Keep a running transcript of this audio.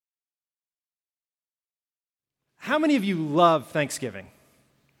How many of you love Thanksgiving?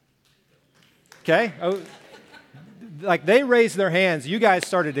 Okay. Oh, like they raised their hands. You guys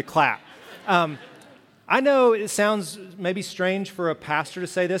started to clap. I know it sounds maybe strange for a pastor to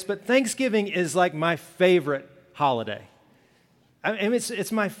say this, but Thanksgiving is like my favorite holiday.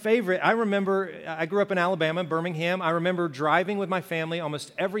 It's my favorite. I remember, I grew up in Alabama, Birmingham. I remember driving with my family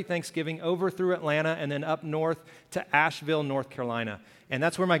almost every Thanksgiving over through Atlanta and then up north to Asheville, North Carolina. And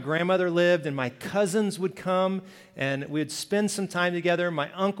that's where my grandmother lived, and my cousins would come, and we would spend some time together.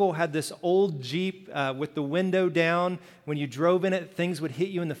 My uncle had this old Jeep with the window down. When you drove in it, things would hit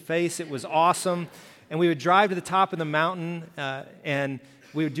you in the face. It was awesome. And we would drive to the top of the mountain, and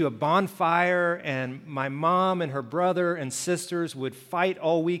we would do a bonfire, and my mom and her brother and sisters would fight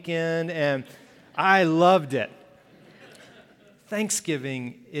all weekend, and I loved it.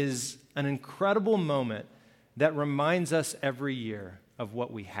 Thanksgiving is an incredible moment that reminds us every year of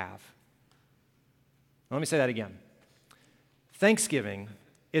what we have. Let me say that again. Thanksgiving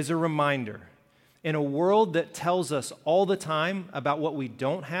is a reminder in a world that tells us all the time about what we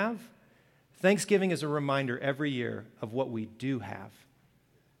don't have. Thanksgiving is a reminder every year of what we do have.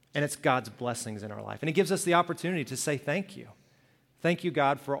 And it's God's blessings in our life. And it gives us the opportunity to say thank you. Thank you,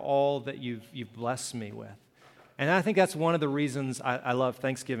 God, for all that you've blessed me with. And I think that's one of the reasons I love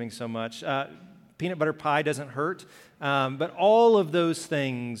Thanksgiving so much. Peanut butter pie doesn't hurt, but all of those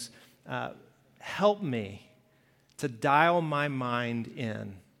things help me to dial my mind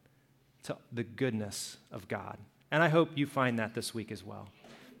in to the goodness of God. And I hope you find that this week as well.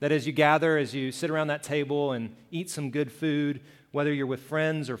 That as you gather, as you sit around that table and eat some good food, whether you're with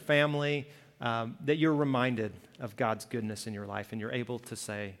friends or family, that you're reminded of God's goodness in your life and you're able to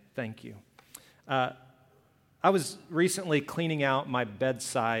say thank you. I was recently cleaning out my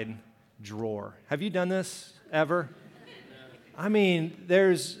bedside drawer. Have you done this ever? I mean,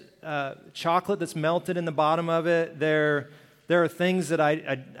 there's chocolate that's melted in the bottom of it. There are things that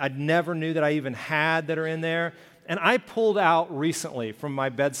I never knew that I even had that are in there. And I pulled out recently from my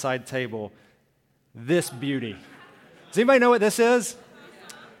bedside table this beauty. Does anybody know what this is?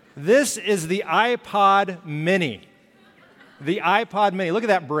 This is the iPod Mini. The iPod Mini. Look at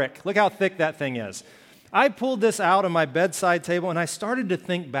that brick. Look how thick that thing is. I pulled this out on my bedside table and I started to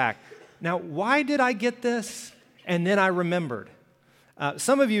think back. Now, why did I get this? And then I remembered.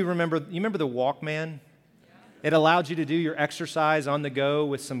 Some of you remember the Walkman? It allowed you to do your exercise on the go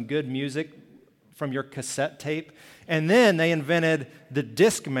with some good music from your cassette tape. And then they invented the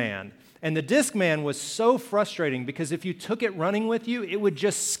Discman. And the Discman was so frustrating because if you took it running with you, it would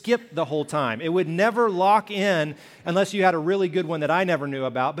just skip the whole time. It would never lock in unless you had a really good one that I never knew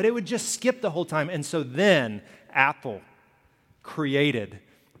about, but it would just skip the whole time. And so then Apple created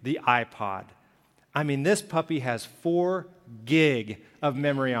the iPod. I mean, this puppy has 4 gig of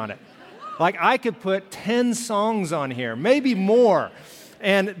memory on it. Like I could put 10 songs on here, maybe more.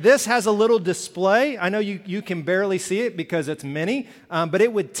 And this has a little display. I know you can barely see it because it's mini, but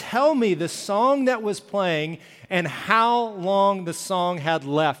it would tell me the song that was playing and how long the song had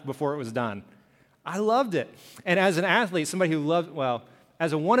left before it was done. I loved it. And as an athlete, as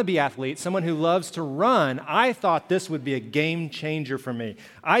a wannabe athlete, someone who loves to run, I thought this would be a game changer for me.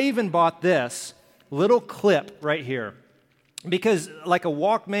 I even bought this little clip right here. Because like a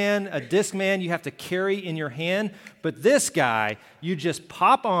Walkman, a Discman, you have to carry in your hand. But this guy, you just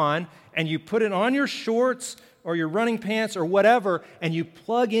pop on and you put it on your shorts or your running pants or whatever, and you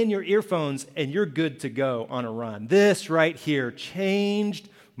plug in your earphones and you're good to go on a run. This right here changed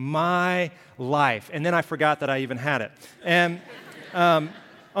my life. And then I forgot that I even had it. And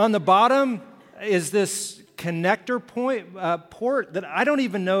on the bottom is this connector port that I don't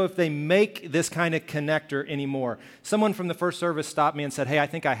even know if they make this kind of connector anymore. Someone from the first service stopped me and said, "Hey, I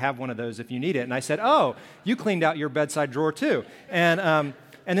think I have one of those if you need it." And I said, "Oh, you cleaned out your bedside drawer too." And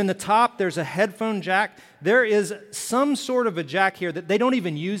in the top, there's a headphone jack. There is some sort of a jack here that they don't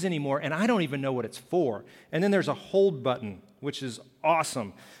even use anymore, and I don't even know what it's for. And then there's a hold button, which is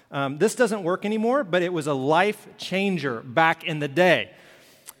awesome. This doesn't work anymore, but it was a life changer back in the day.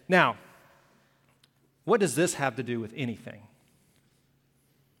 Now, what does this have to do with anything?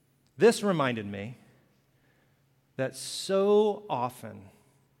 This reminded me that so often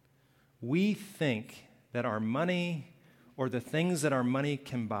we think that our money or the things that our money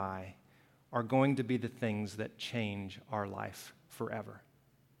can buy are going to be the things that change our life forever.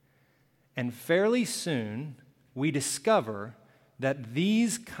 And fairly soon, we discover that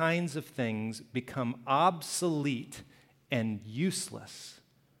these kinds of things become obsolete and useless,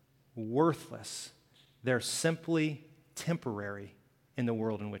 worthless. They're simply temporary in the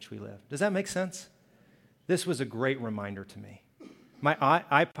world in which we live. Does that make sense? This was a great reminder to me. My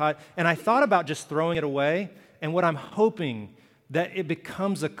iPod, and I thought about just throwing it away, And what I'm hoping that it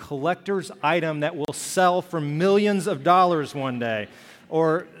becomes a collector's item that will sell for millions of dollars one day,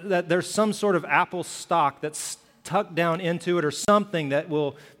 or that there's some sort of Apple stock that's tucked down into it or something that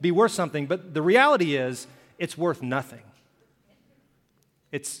will be worth something. But the reality is, it's worth nothing.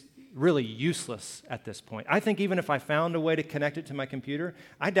 It's really useless at this point. I think even if I found a way to connect it to my computer,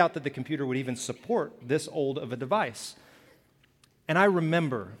 I doubt that the computer would even support this old of a device. And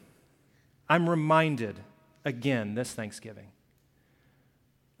I'm reminded again this Thanksgiving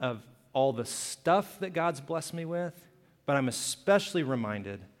of all the stuff that God's blessed me with, but I'm especially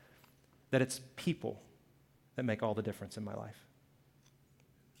reminded that it's people that make all the difference in my life.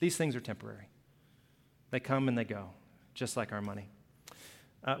 These things are temporary. They come and they go, just like our money.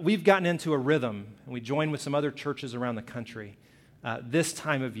 We've gotten into a rhythm, and we join with some other churches around the country this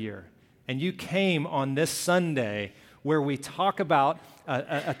time of year. And you came on this Sunday where we talk about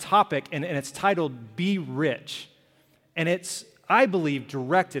a topic, and it's titled Be Rich. And it's, I believe,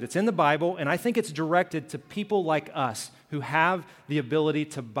 directed. It's in the Bible, and I think it's directed to people like us who have the ability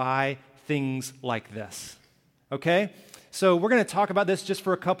to buy things like this. Okay? So we're going to talk about this just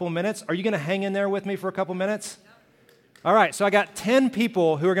for a couple of minutes. Are you going to hang in there with me for a couple of minutes? All right, so I got 10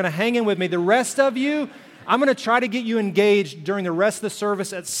 people who are going to hang in with me. The rest of you, I'm going to try to get you engaged during the rest of the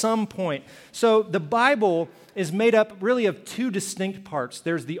service at some point. So the Bible is made up really of two distinct parts.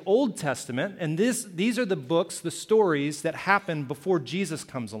 There's the Old Testament, and these are the books, the stories that happened before Jesus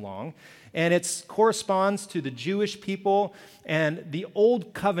comes along. And it corresponds to the Jewish people and the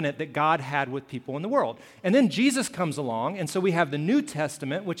old covenant that God had with people in the world. And then Jesus comes along, and so we have the New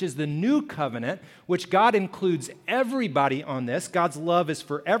Testament, which is the new covenant, which God includes everybody on this. God's love is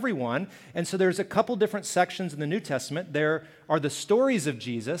for everyone. And so there's a couple different sections in the New Testament. There are the stories of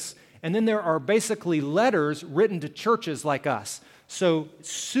Jesus, and then there are basically letters written to churches like us. So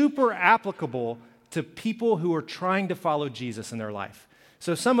super applicable to people who are trying to follow Jesus in their life.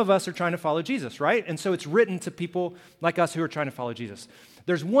 So some of us are trying to follow Jesus, right? And so it's written to people like us who are trying to follow Jesus.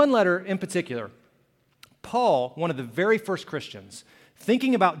 There's one letter in particular. Paul, one of the very first Christians,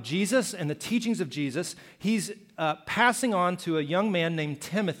 thinking about Jesus and the teachings of Jesus, he's passing on to a young man named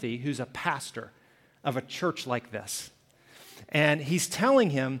Timothy, who's a pastor of a church like this. And he's telling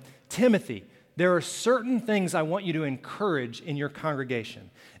him, Timothy, there are certain things I want you to encourage in your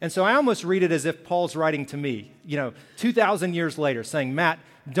congregation. And so I almost read it as if Paul's writing to me, 2,000 years later, saying, Matt,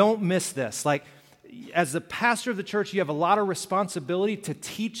 don't miss this. Like, as the pastor of the church, you have a lot of responsibility to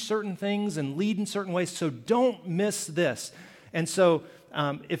teach certain things and lead in certain ways, so don't miss this. And so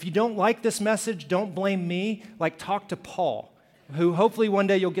if you don't like this message, don't blame me. Like, talk to Paul, who hopefully one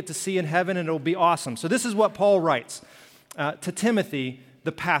day you'll get to see in heaven, and it'll be awesome. So this is what Paul writes to Timothy,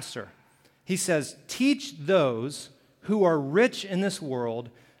 the pastor. He says, teach those who are rich in this world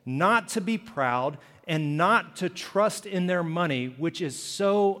not to be proud and not to trust in their money, which is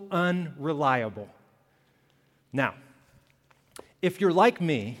so unreliable. Now, if you're like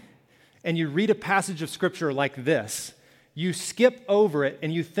me and you read a passage of Scripture like this, you skip over it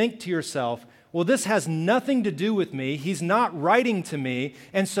and you think to yourself, well, this has nothing to do with me. He's not writing to me,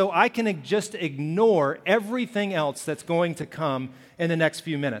 and so I can just ignore everything else that's going to come in the next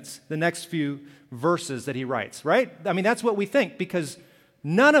few minutes, the next few verses that he writes, right? I mean, that's what we think, because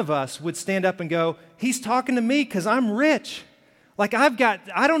none of us would stand up and go, he's talking to me because I'm rich. Like, I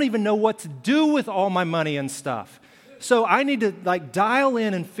don't even know what to do with all my money and stuff. So I need to dial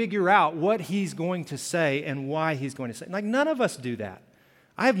in and figure out what he's going to say and why he's going to say. Like, none of us do that.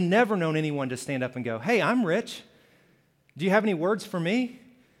 I have never known anyone to stand up and go, hey, I'm rich. Do you have any words for me?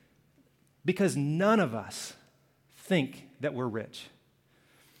 Because none of us think that we're rich.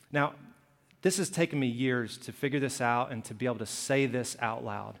 Now, this has taken me years to figure this out and to be able to say this out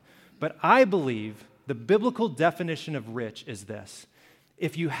loud. But I believe the biblical definition of rich is this.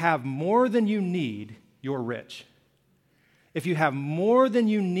 If you have more than you need, you're rich. If you have more than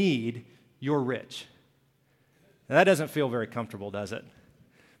you need, you're rich. Now, that doesn't feel very comfortable, does it?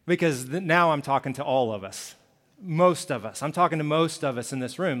 Because now I'm talking to all of us, most of us. I'm talking to most of us in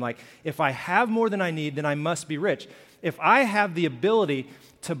this room. Like, if I have more than I need, then I must be rich. If I have the ability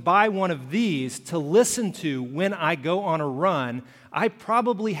to buy one of these to listen to when I go on a run, I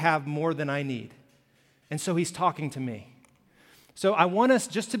probably have more than I need. And so he's talking to me. So I want us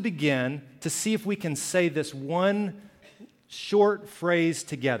just to begin to see if we can say this one short phrase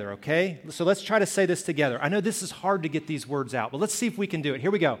together, okay? So let's try to say this together. I know this is hard to get these words out, but let's see if we can do it.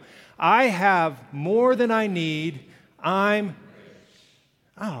 Here we go. I have more than I need.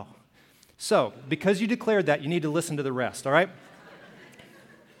 So because you declared that, you need to listen to the rest, all right?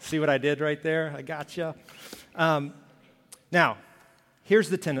 See what I did right there? I gotcha. Now, here's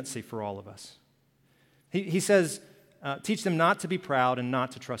the tendency for all of us. He says, teach them not to be proud and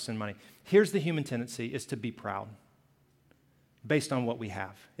not to trust in money. Here's the human tendency, is to be proud based on what we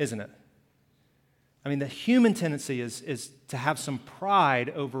have, isn't it? I mean, the human tendency is to have some pride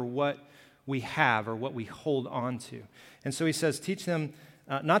over what we have or what we hold on to. And so he says, teach them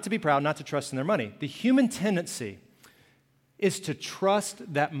not to be proud, not to trust in their money. The human tendency is to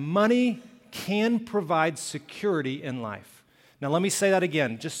trust that money can provide security in life. Now, let me say that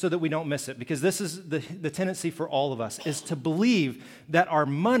again, just so that we don't miss it, because this is the tendency for all of us, is to believe that our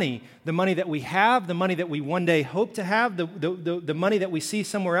money, the money that we have, the money that we one day hope to have, the money that we see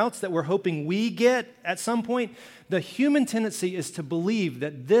somewhere else that we're hoping we get at some point, the human tendency is to believe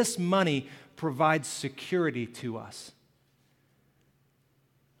that this money provides security to us.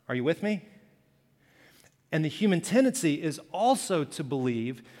 Are you with me? And the human tendency is also to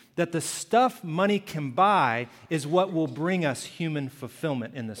believe that the stuff money can buy is what will bring us human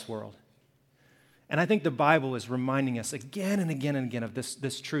fulfillment in this world. And I think the Bible is reminding us again and again and again of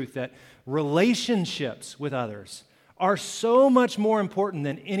this truth that relationships with others are so much more important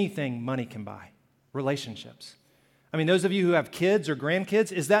than anything money can buy. Relationships. I mean, those of you who have kids or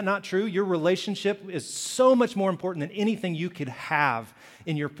grandkids, is that not true? Your relationship is so much more important than anything you could have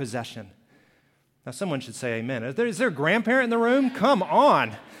in your possession. Now, someone should say amen. Is there a grandparent in the room? Come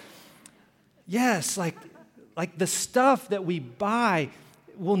on. Yes, like the stuff that we buy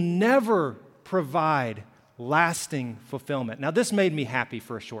will never provide lasting fulfillment. Now, this made me happy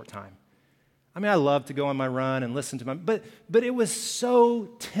for a short time. I mean, I love to go on my run and listen to but it was so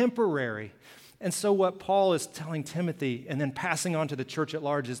temporary. And so what Paul is telling Timothy and then passing on to the church at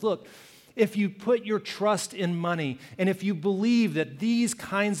large is, look, if you put your trust in money and if you believe that these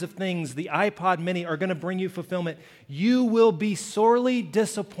kinds of things, the iPod mini, are going to bring you fulfillment, you will be sorely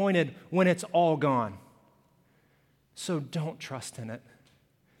disappointed when it's all gone. So don't trust in it.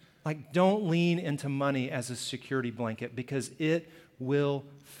 Like, don't lean into money as a security blanket because it will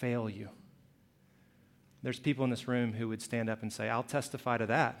fail you. There's people in this room who would stand up and say, I'll testify to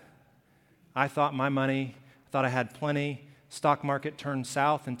that. I thought I had plenty. Stock market turned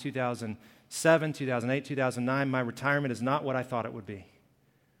south in 2007, 2008, 2009. My retirement is not what I thought it would be.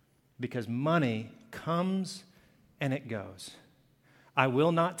 Because money comes and it goes. I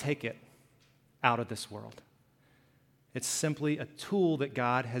will not take it out of this world. It's simply a tool that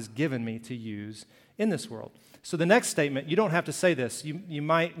God has given me to use in this world. So the next statement, you don't have to say this. You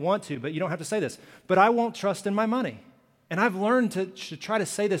might want to, but you don't have to say this. But I won't trust in my money. And I've learned to try to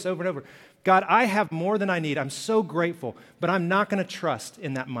say this over and over. God, I have more than I need. I'm so grateful, but I'm not going to trust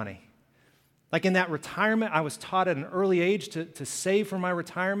in that money. Like in that retirement, I was taught at an early age to save for my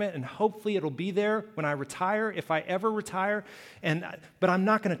retirement, and hopefully it'll be there when I retire, if I ever retire. But I'm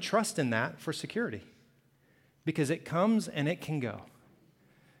not going to trust in that for security because it comes and it can go.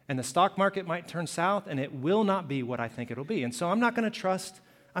 And the stock market might turn south, and it will not be what I think it'll be. And so I'm not going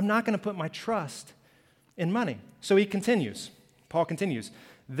to put my trust in money. So Paul continues,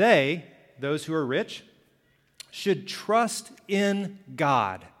 those who are rich, should trust in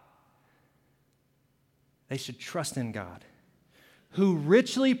God. They should trust in God, who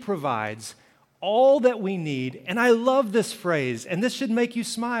richly provides all that we need. And I love this phrase, and this should make you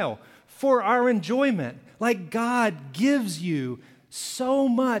smile, for our enjoyment. Like God gives you so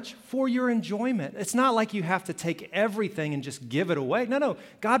much for your enjoyment. It's not like you have to take everything and just give it away. No,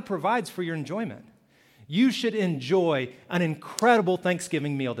 God provides for your enjoyment. You should enjoy an incredible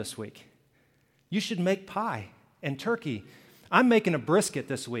Thanksgiving meal this week. You should make pie and turkey. I'm making a brisket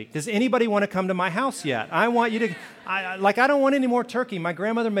this week. Does anybody want to come to my house yet? I want you to, I don't want any more turkey. My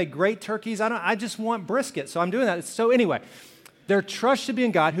grandmother made great turkeys. I just want brisket, so I'm doing that. So anyway, their trust should be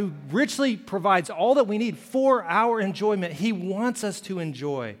in God, who richly provides all that we need for our enjoyment. He wants us to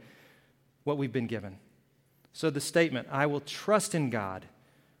enjoy what we've been given. So the statement, I will trust in God,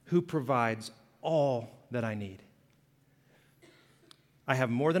 who provides all that I need. I have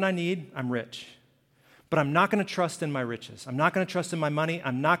more than I need. I'm rich. But I'm not going to trust in my riches. I'm not going to trust in my money.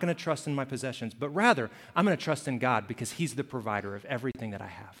 I'm not going to trust in my possessions. But rather, I'm going to trust in God because He's the provider of everything that I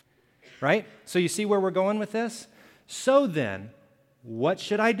have. Right? So you see where we're going with this? So then, what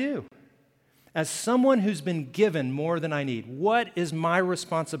should I do? As someone who's been given more than I need, what is my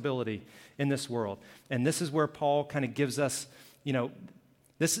responsibility in this world? And this is where Paul kind of gives us,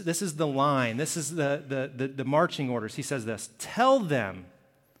 this is the line. This is the marching orders. He says this, tell them,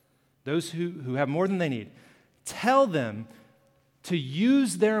 those who have more than they need, tell them to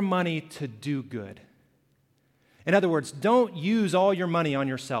use their money to do good. In other words, don't use all your money on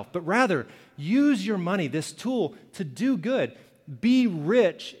yourself, but rather use your money, this tool, to do good. Be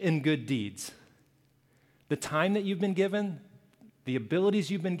rich in good deeds. The time that you've been given, the abilities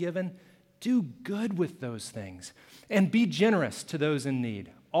you've been given, do good with those things and be generous to those in need,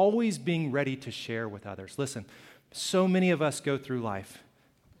 always being ready to share with others. Listen, so many of us go through life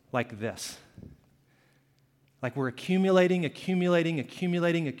like this. Like we're accumulating. And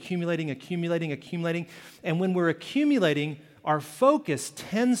when we're accumulating, our focus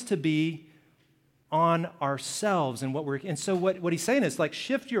tends to be on ourselves and and so what he's saying is like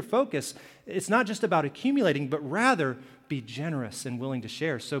shift your focus. It's not just about accumulating, but rather be generous and willing to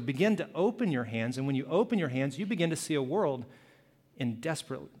share. So begin to open your hands, and when you open your hands, you begin to see a world in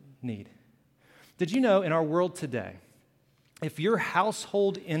desperate need. Did you know in our world today, if your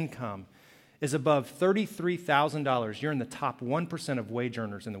household income is above $33,000, you're in the top 1% of wage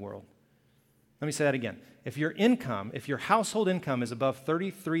earners in the world? Let me say that again. If your household income is above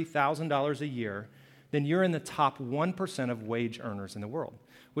 $33,000 a year, then you're in the top 1% of wage earners in the world,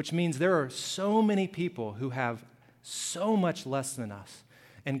 which means there are so many people who have so much less than us.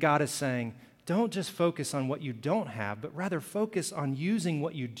 And God is saying, don't just focus on what you don't have, but rather focus on using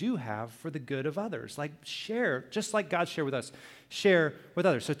what you do have for the good of others. Like share, just like God shared with us, share with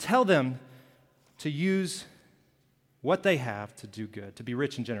others. So tell them to use what they have to do good, to be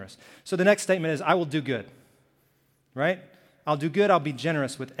rich and generous. So the next statement is, I will do good, right? I'll do good, I'll be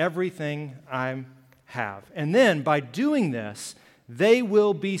generous with everything I have. And then by doing this, they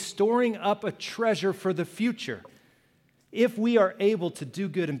will be storing up a treasure for the future. If we are able to do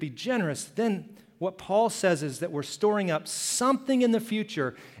good and be generous, then what Paul says is that we're storing up something in the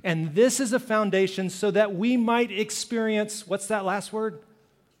future, and this is a foundation so that we might experience, what's that last word?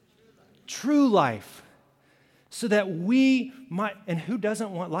 True life. So that we might, and who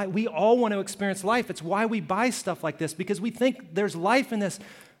doesn't want life? We all want to experience life. It's why we buy stuff like this, because we think there's life in this.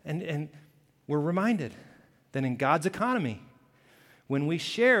 And we're reminded that in God's economy, when we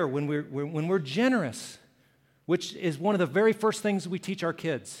share, when we're generous, which is one of the very first things we teach our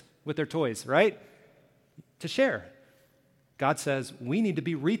kids with their toys, right? To share. God says we need to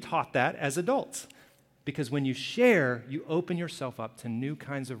be retaught that as adults. Because when you share, you open yourself up to new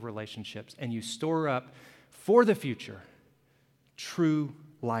kinds of relationships, and you store up for the future true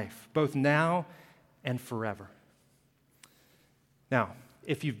life, both now and forever. Now,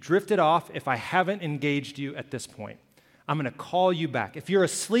 if you've drifted off, if I haven't engaged you at this point, I'm going to call you back. If you're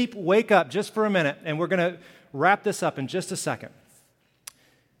asleep, wake up just for a minute, and we're going to wrap this up in just a second.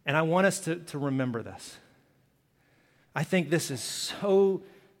 And I want us to remember this. I think this is so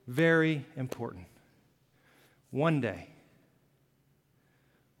very important. One day,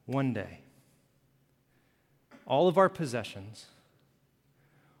 all of our possessions,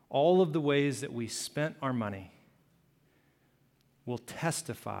 all of the ways that we spent our money will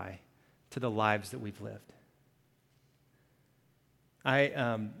testify to the lives that we've lived.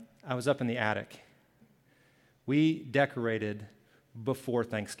 I was up in the attic. We decorated before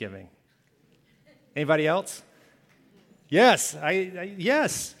Thanksgiving. Anybody else? Yes,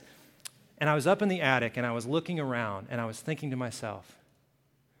 yes. And I was up in the attic, and I was looking around, and I was thinking to myself,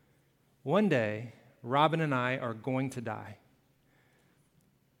 one day, Robin and I are going to die.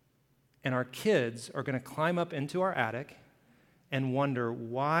 And our kids are going to climb up into our attic and wonder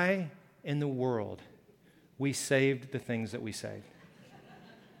why in the world we saved the things that we saved.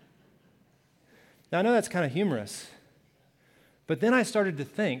 Now, I know that's kind of humorous, but then I started to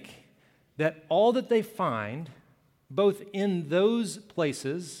think that all that they find, both in those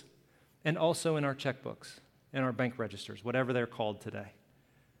places and also in our checkbooks and our bank registers, whatever they're called today,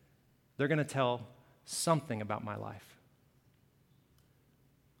 they're going to tell something about my life.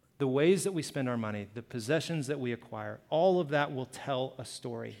 The ways that we spend our money, the possessions that we acquire, all of that will tell a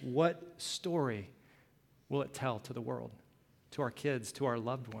story. What story will it tell to the world, to our kids, to our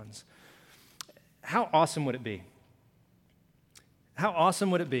loved ones? How awesome would it be? How awesome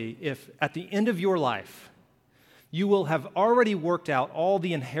would it be if at the end of your life, you will have already worked out all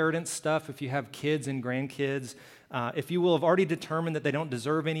the inheritance stuff if you have kids and grandkids. If you will have already determined that they don't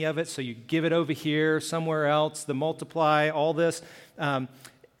deserve any of it, so you give it over here, somewhere else, the multiply, all this.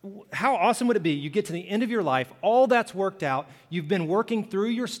 How awesome would it be? You get to the end of your life, all that's worked out, you've been working through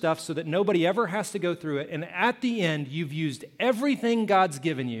your stuff so that nobody ever has to go through it, and at the end, you've used everything God's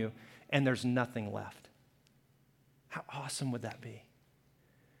given you, and there's nothing left. How awesome would that be?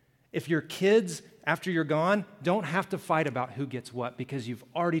 If your kids, after you're gone, don't have to fight about who gets what because you've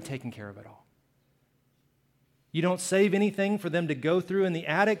already taken care of it all. You don't save anything for them to go through in the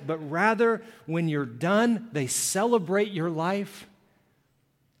attic, but rather, when you're done, they celebrate your life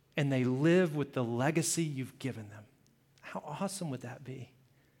and they live with the legacy you've given them. How awesome would that be?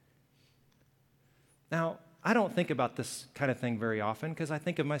 Now, I don't think about this kind of thing very often because I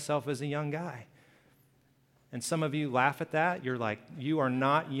think of myself as a young guy. And some of you laugh at that. You're like, you are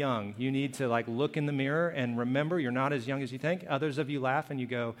not young. You need to look in the mirror and remember you're not as young as you think. Others of you laugh and you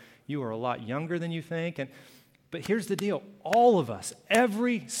go, you are a lot younger than you think. But here's the deal. All of us,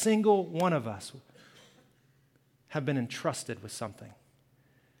 every single one of us, have been entrusted with something.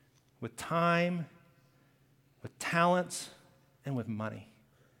 With time, with talents, and with money.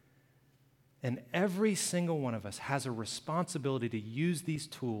 And every single one of us has a responsibility to use these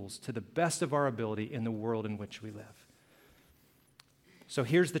tools to the best of our ability in the world in which we live. So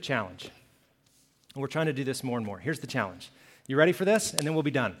here's the challenge. We're trying to do this more and more. Here's the challenge. You ready for this? And then we'll be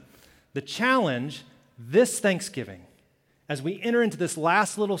done. The challenge this Thanksgiving, as we enter into this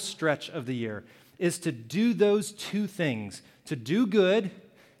last little stretch of the year, is to do those two things, to do good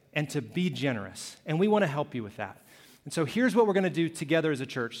and to be generous. And we want to help you with that. And so here's what we're going to do together as a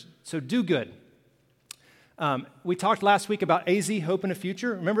church. So do good. We talked last week about AZ, Hope and a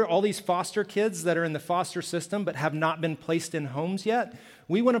Future. Remember all these foster kids that are in the foster system but have not been placed in homes yet?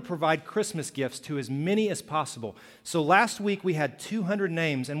 We want to provide Christmas gifts to as many as possible. So last week we had 200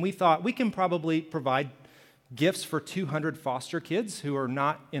 names, and we thought we can probably provide gifts for 200 foster kids who are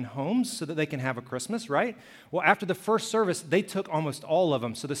not in homes so that they can have a Christmas, right? Well, after the first service, they took almost all of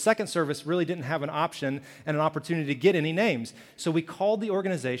them. So the second service really didn't have an option and an opportunity to get any names. So we called the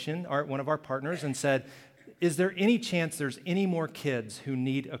organization, one of our partners, and said, is there any chance there's any more kids who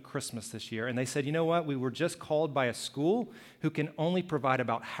need a Christmas this year? And they said, you know what? We were just called by a school who can only provide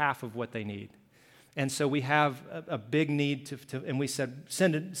about half of what they need. And so we have a big need and we said,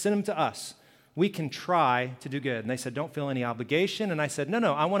 send them to us. We can try to do good. And they said, don't feel any obligation. And I said,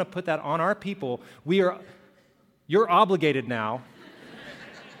 no, I want to put that on our people. You're obligated now.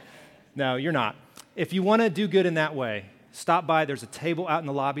 No, you're not. If you want to do good in that way, stop by. There's a table out in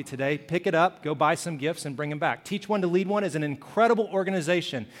the lobby today. Pick it up, go buy some gifts, and bring them back. Teach One to Lead One is an incredible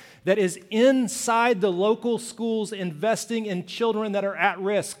organization that is inside the local schools investing in children that are at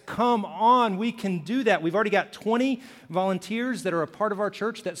risk. Come on, we can do that. We've already got 20 volunteers that are a part of our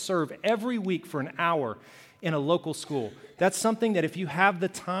church that serve every week for an hour in a local school. That's something that if you have the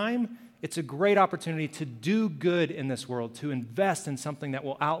time, it's a great opportunity to do good in this world, to invest in something that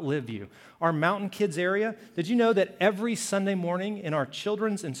will outlive you. Our Mountain Kids area, did you know that every Sunday morning in our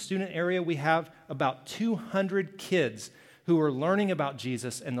children's and student area, we have about 200 kids who are learning about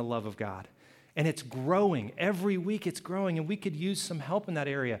Jesus and the love of God? And it's growing. Every week it's growing, and we could use some help in that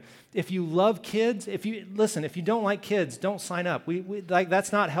area. If you love kids, if you don't like kids, don't sign up.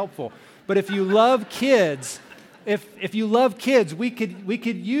 That's not helpful. But if you love kids... If you love kids, we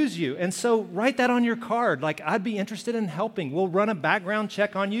could use you. And so write that on your card. I'd be interested in helping. We'll run a background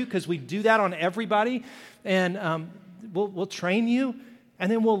check on you because we do that on everybody. And we'll train you,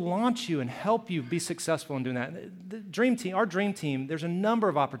 and then we'll launch you and help you be successful in doing that. Our dream team, there's a number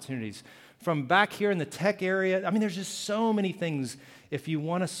of opportunities from back here in the tech area. I mean, there's just so many things. If you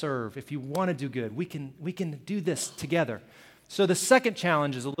want to serve, if you want to do good, we can do this together. So the second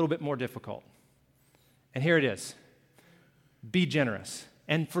challenge is a little bit more difficult. And here it is. Be generous.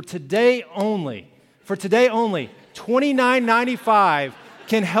 And for today only, $29.95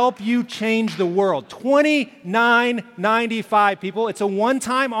 can help you change the world. $29.95, people. It's a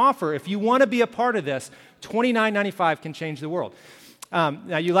one-time offer. If you want to be a part of this, $29.95 can change the world.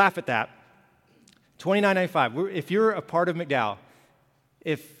 Now, you laugh at that. $29.95. If you're a part of McDowell,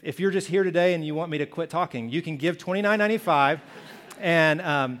 if you're just here today and you want me to quit talking, you can give $29.95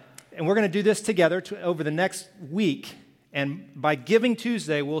 and we're going to do this together over the next week. And by Giving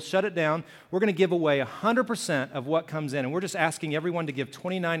Tuesday, we'll shut it down. We're going to give away 100% of what comes in. And we're just asking everyone to give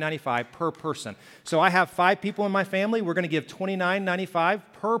 $29.95 per person. So I have 5 people in my family. We're going to give $29.95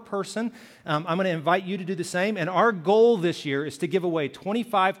 per person. I'm going to invite you to do the same. And our goal this year is to give away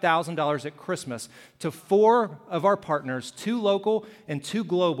 $25,000 at Christmas to 4 of our partners, 2 local and 2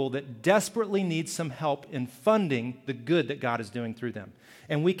 global, that desperately need some help in funding the good that God is doing through them.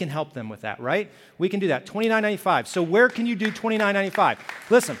 And we can help them with that, right? We can do that. $29.95. So where can you do $29.95?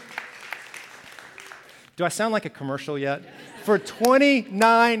 Listen. Do I sound like a commercial yet? For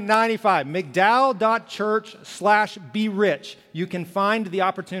 $29.95, McDowell.church/be-rich, you can find the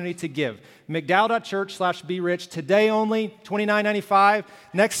opportunity to give. McDowell.church/be-rich. Today only, $29.95.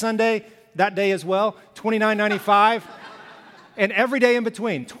 Next Sunday, that day as well, $29.95. And every day in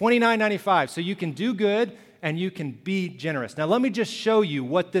between, $29.95. So you can do good and you can be generous. Now, let me just show you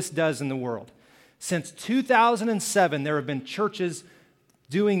what this does in the world. Since 2007, there have been churches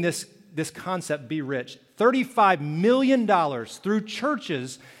doing this concept, Be Rich. $35 million through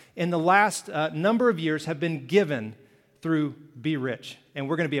churches in the last number of years have been given through Be Rich. And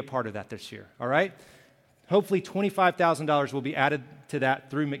we're going to be a part of that this year, all right? Hopefully, $25,000 will be added to that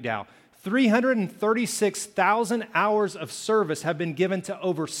through McDowell. 336,000 hours of service have been given to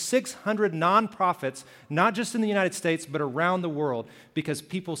over 600 nonprofits, not just in the United States, but around the world, because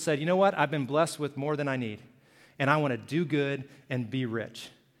people said, you know what, I've been blessed with more than I need, and I want to do good and be rich.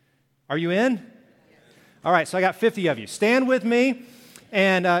 Are you in? All right, so I got 50 of you. Stand with me,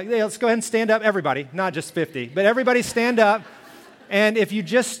 and let's go ahead and stand up, everybody, not just 50, but everybody stand up. And if you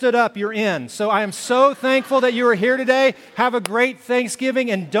just stood up, you're in. So I am so thankful that you are here today. Have a great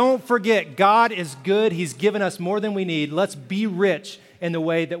Thanksgiving. And don't forget, God is good. He's given us more than we need. Let's be rich in the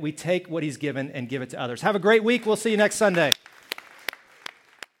way that we take what He's given and give it to others. Have a great week. We'll see you next Sunday.